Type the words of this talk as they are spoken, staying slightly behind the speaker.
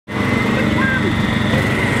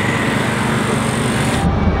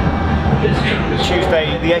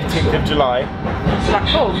the 18th of July.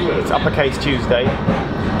 Blackpool. It's uppercase Tuesday.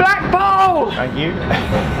 Blackpool! And you?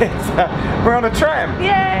 We're on a tram.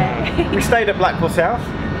 Yay! We stayed at Blackpool South.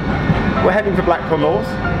 We're heading for Blackpool North.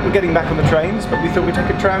 We're getting back on the trains, but we thought we'd take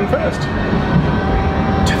a tram first.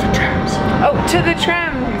 To the trams. Oh, to the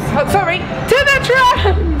trams. Oh, sorry, to the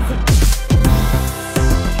trams!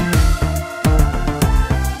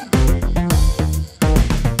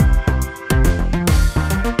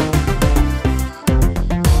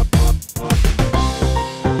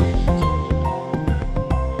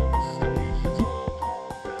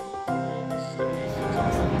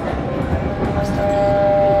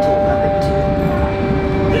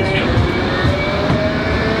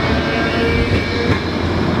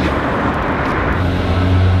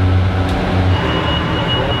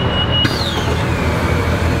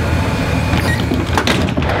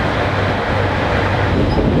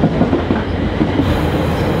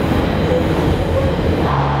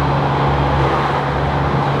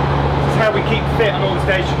 We keep fit on all the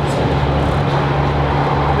stations.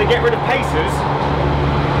 They get rid of pacers.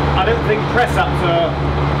 I don't think press ups are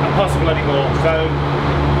possible anymore, so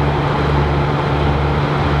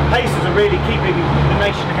pacers are really keeping the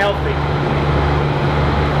nation healthy.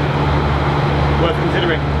 Worth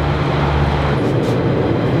considering.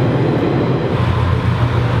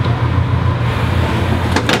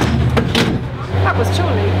 That was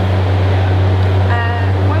Chorley.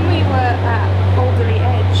 When we were at Alderley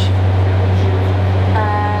Edge,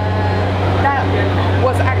 that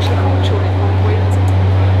was actually called Chorley for a point.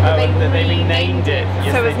 But they renamed it.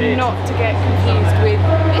 Yes, so as not to get confused with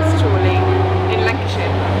Miss Chorley in Lancashire.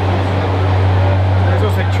 There's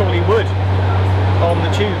also Chorley Wood on the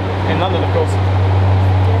tube in London, of course.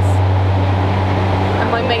 Yes. And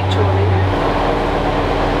my mate Chorley.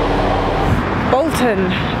 Bolton.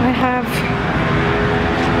 I have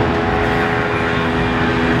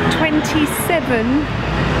 27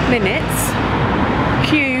 minutes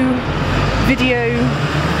cue video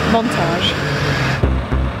montage.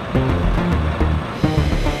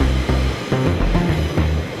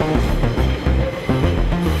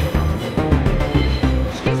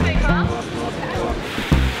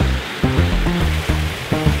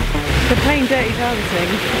 They're playing Dirty Dancing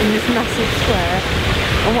in this massive square,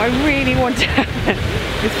 and what I really want to happen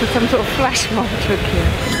is for some sort of flash mob to occur.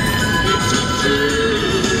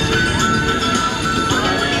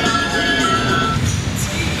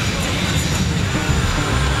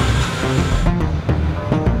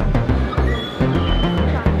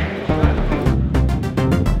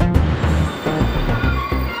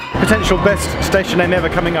 Potential best station name ever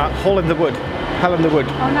coming up, Hall in the Wood. Hall in the Wood.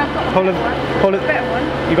 Oh no, I've got a better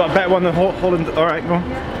one. You got a better one than Hall in the... Alright, go on.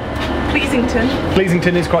 Yeah. Pleasington.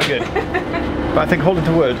 Pleasington is quite good. But I think Hall in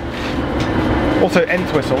the Wood. Also,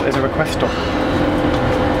 Entwistle is a request stop.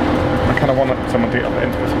 I kind of want someone to get up at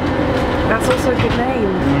Entwistle. That's also a good name.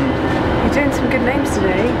 You're doing some good names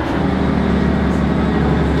today.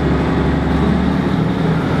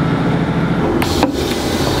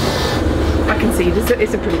 I can see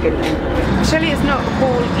it's a pretty good name. Actually, it's not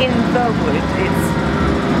Hall in the Wood. It's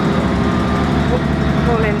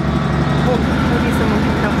Hall in. Maybe someone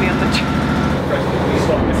can help me on the track.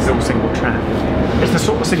 This is all single track. It's the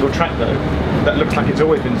sort of single track though that looks like it's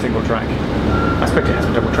always been single track. I expect it has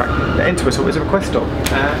been double track. The Entwistle is a request stop.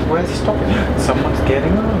 Where's he stopping? Someone's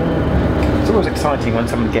getting on. It's always exciting when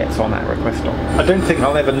someone gets on that request stop. I don't think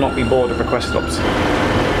I'll ever not be bored of request stops.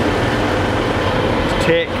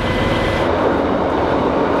 Tick.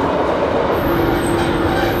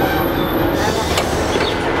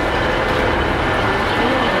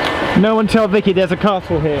 No one tell Vicky there's a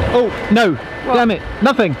castle here. Oh, no. What? Damn it.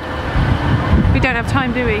 Nothing. We don't have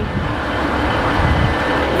time, do we?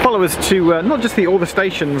 Follow us to not just all the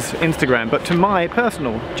stations Instagram, but to my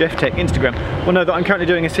personal Geoff Tech Instagram. Well, know that I'm currently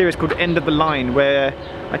doing a series called End of the Line, where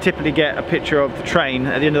I typically get a picture of the train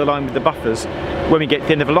at the end of the line with the buffers when we get to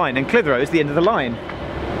the end of the line. And Clitheroe is the end of the line.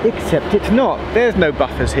 Except it's not. There's no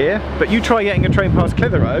buffers here. But you try getting a train past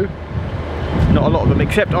Clitheroe, not a lot of them,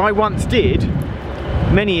 except I once did.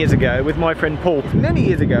 Many years ago with my friend Paul. Many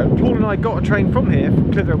years ago, Paul and I got a train from here,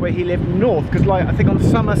 from Clitheroe, where he lived north, because like I think on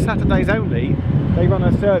summer Saturdays only, they run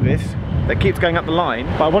a service that keeps going up the line.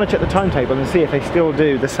 But I want to check the timetable and see if they still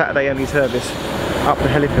do the Saturday only service up to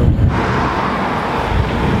Hellifield.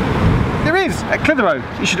 There is, at Clitheroe.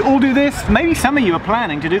 You should all do this. Maybe some of you are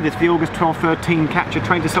planning to do this for the August 12-13 catch a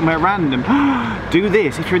train to somewhere random. Do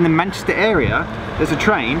this. If you're in the Manchester area, there's a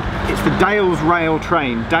train. It's the Dales Rail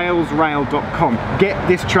train, dalesrail.com. Get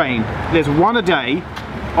this train. There's one a day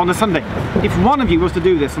on a Sunday. If one of you was to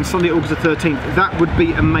do this on Sunday, August the 13th, that would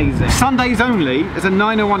be amazing. Sundays only. There's a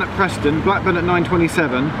 9:01 at Preston, Blackburn at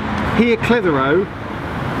 9:27, here Clitheroe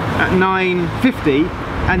at 9:50,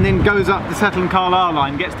 and then goes up the Settle and Carlisle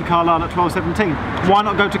line, gets to Carlisle at 12:17. Why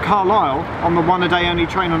not go to Carlisle on the one a day only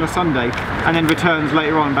train on a Sunday, and then returns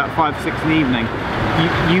later on about 5 or 6 in the evening?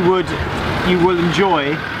 You will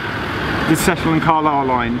enjoy the Settle and Carlisle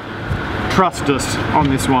line. Trust us on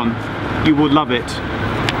this one. You will love it.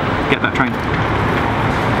 Get that train.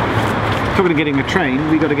 Talking of getting a train,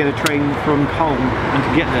 we got to get a train from Colne, and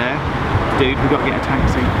to get there, dude, we've got to get a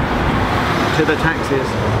taxi. To the taxis.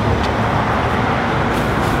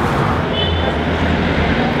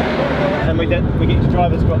 And we get to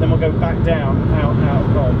driver's spot, then we'll go back down, out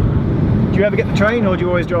of Colne. Do you ever get the train, or do you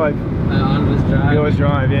always drive? I always drive. You always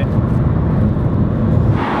drive, yeah.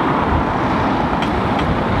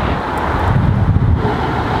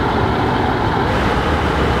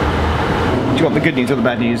 Do you want the good news or the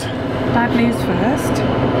bad news? Bad news first.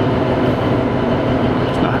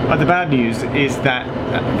 The bad news is that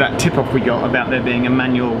tip-off we got about there being a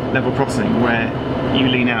manual level crossing where you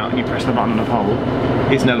lean out and you press the button on a pole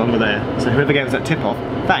is no longer there. So whoever gave us that tip-off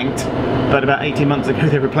thanked, but about 18 months ago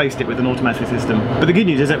they replaced it with an automatic system. But the good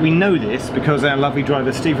news is that we know this because our lovely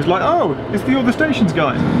driver Steve was like, oh, it's the All the Stations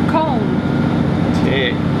guy. Colne.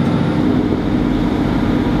 Tick.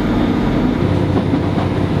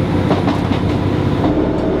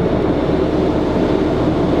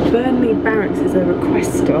 Burnley Barracks is a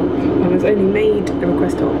request stop and was only made a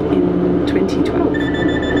request stop in 2012.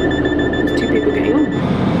 There's 2 people getting on.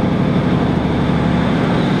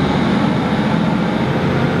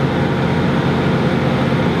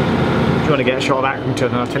 Do you want to get a shot of Accrington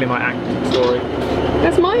and I'll tell you my Accrington story?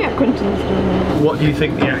 That's my Accrington story. What do you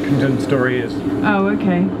think the Accrington story is? Oh,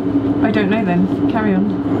 okay. I don't know then. Carry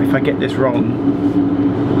on. If I get this wrong,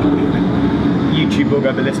 YouTube will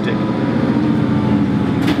go ballistic.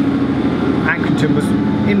 Accrington was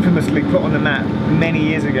infamously put on the map many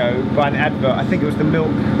years ago by an advert. I think it was the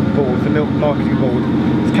Milk Board, the Milk Marketing Board.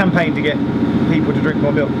 It's a campaign to get people to drink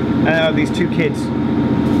more milk. And there are these 2 kids,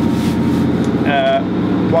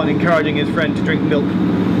 one encouraging his friend to drink milk.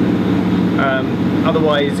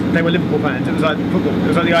 Otherwise, they were Liverpool fans. It was like football. It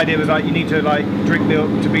was like the idea was like you need to like drink milk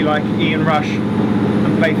to be like Ian Rush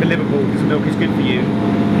and play for Liverpool because milk is good for you.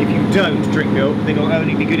 If you don't drink milk, then you'll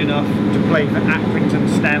only be good enough to play for Accrington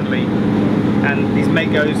Stanley. And his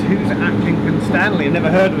mate goes, who's Accrington Stanley? I've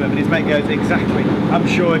never heard of him. And his mate goes, exactly. I'm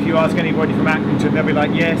sure if you ask anybody from Accrington, they'll be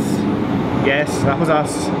like, yes, that was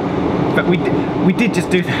us. But we did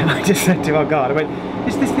just do that. I just said to our guard, I went,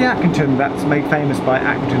 is this the Accrington that's made famous by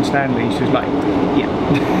Accrington Stanley? She was like, yeah.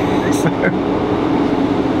 So,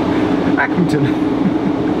 Accrington.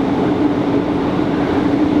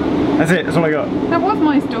 That's it, that's all I got. That was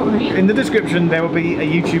my story. In the description there will be a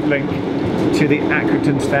YouTube link to the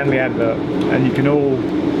Accrington Stanley advert, and you can all...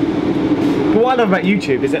 But what I love about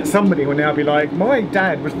YouTube is that somebody will now be like, my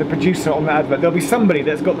dad was the producer on the advert. There'll be somebody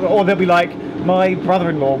that's got, or they'll be like, my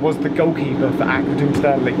brother-in-law was the goalkeeper for Accrington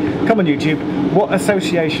Stanley. Come on YouTube, what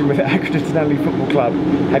association with the Accrington Stanley Football Club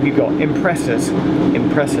have you got? Impress us.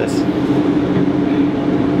 Impress us.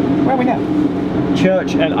 Where are we now?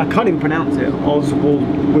 Church, and I can't even pronounce it,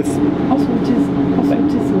 Oswaldtism.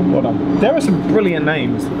 Well done. There are some brilliant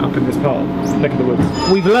names up in this part, neck of the woods.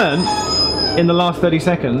 We've learned in the last 30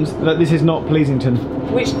 seconds that this is not Pleasington.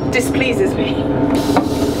 Which displeases me.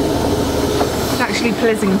 It's actually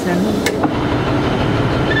Pleasington.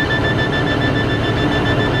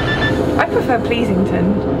 I prefer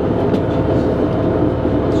Pleasington.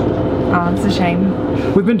 Oh, it's a shame.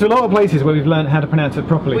 We've been to a lot of places where we've learned how to pronounce it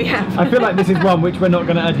properly. We have. I feel like this is one which we're not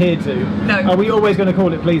going to adhere to. No. Are we always going to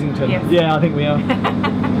call it Pleasington? Yes. Yeah, I think we are.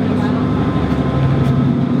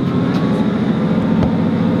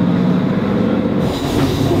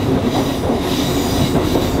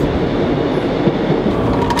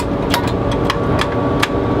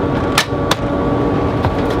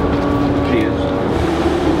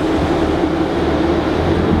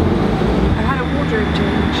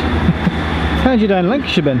 How'd you down in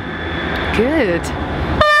Lancashire been? Good.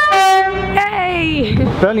 Yay!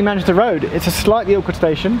 Burnley Manchester Road. It's a slightly awkward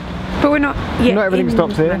station. But we're not yet Not everything in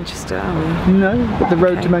stops here. Manchester, are we? No, but the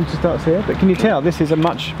road Okay. to Manchester starts here. But can you tell this is a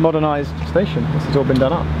much modernised station? This has all been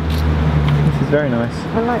done up. This is very nice.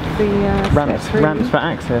 I like the Ramps for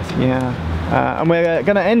access. Yeah. And we're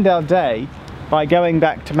going to end our day by going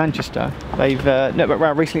back to Manchester. They've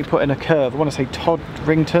recently put in a curve. I want to say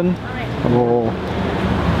Todrington or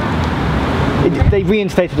They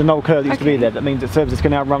reinstated an old curve that used to be Okay. there. That means that services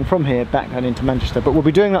can now run from here back and into Manchester. But we'll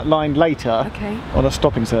be doing that line later Okay. on a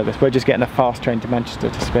stopping service. We're just getting a fast train to Manchester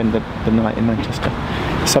to spend the night in Manchester.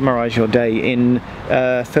 Summarise your day in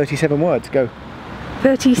 37 words. Go.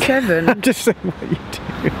 37. I'm just saying what you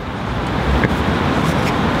do.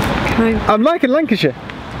 Can I- I'm liking Lancashire.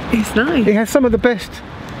 It's nice. It has some of the best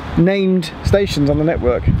named stations on the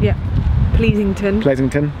network. Yeah. Pleasington.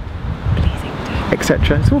 Pleasington, Pleasington.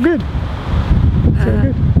 etc. It's all good. It's all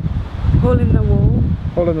good. Hole in the wall.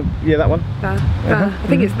 All of them. Yeah, that one. That. Uh-huh. I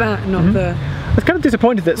think it's that, not the. I was kind of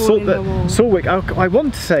disappointed that, Hole in the wall. Salwick, I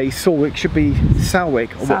want to say Salwick should be Salwick,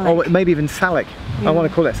 or Salwick. maybe even Salwick. Yeah. I want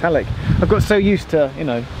to call it Salwick. I've got so used to, you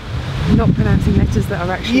know. Not pronouncing letters that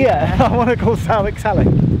are actually. Yeah, there. I want to call Salwick Salwick.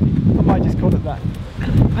 I might just call it that.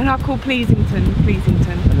 And I'll call Pleasington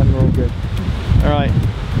Pleasington. And then we're all good. Alright.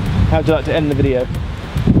 How would you like to end the video?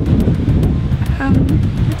 I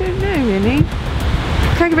don't know really.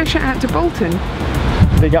 Can I give a shout out to Bolton?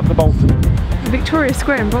 Big up the Bolton. Victoria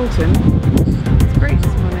Square in Bolton. It's great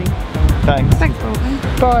this morning. Thanks. Thanks Bolton.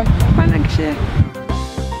 Bye. Bye Lancashire.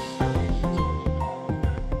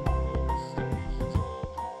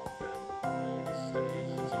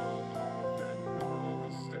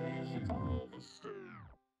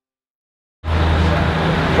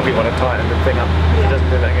 Probably want to tighten the thing up. Yeah. It doesn't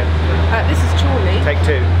do that again. This is Chorley. Take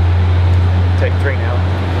 2. Take 3 now.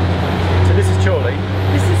 So this is Chorley.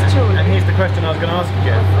 This is Chorley. And here's the question I was going to ask you,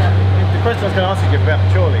 Geoff. The question I was going to ask you about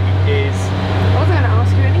Chorley is, I wasn't going to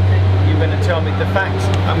ask you anything. you're going to tell me the facts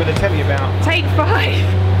I'm going to tell you about. Take 5.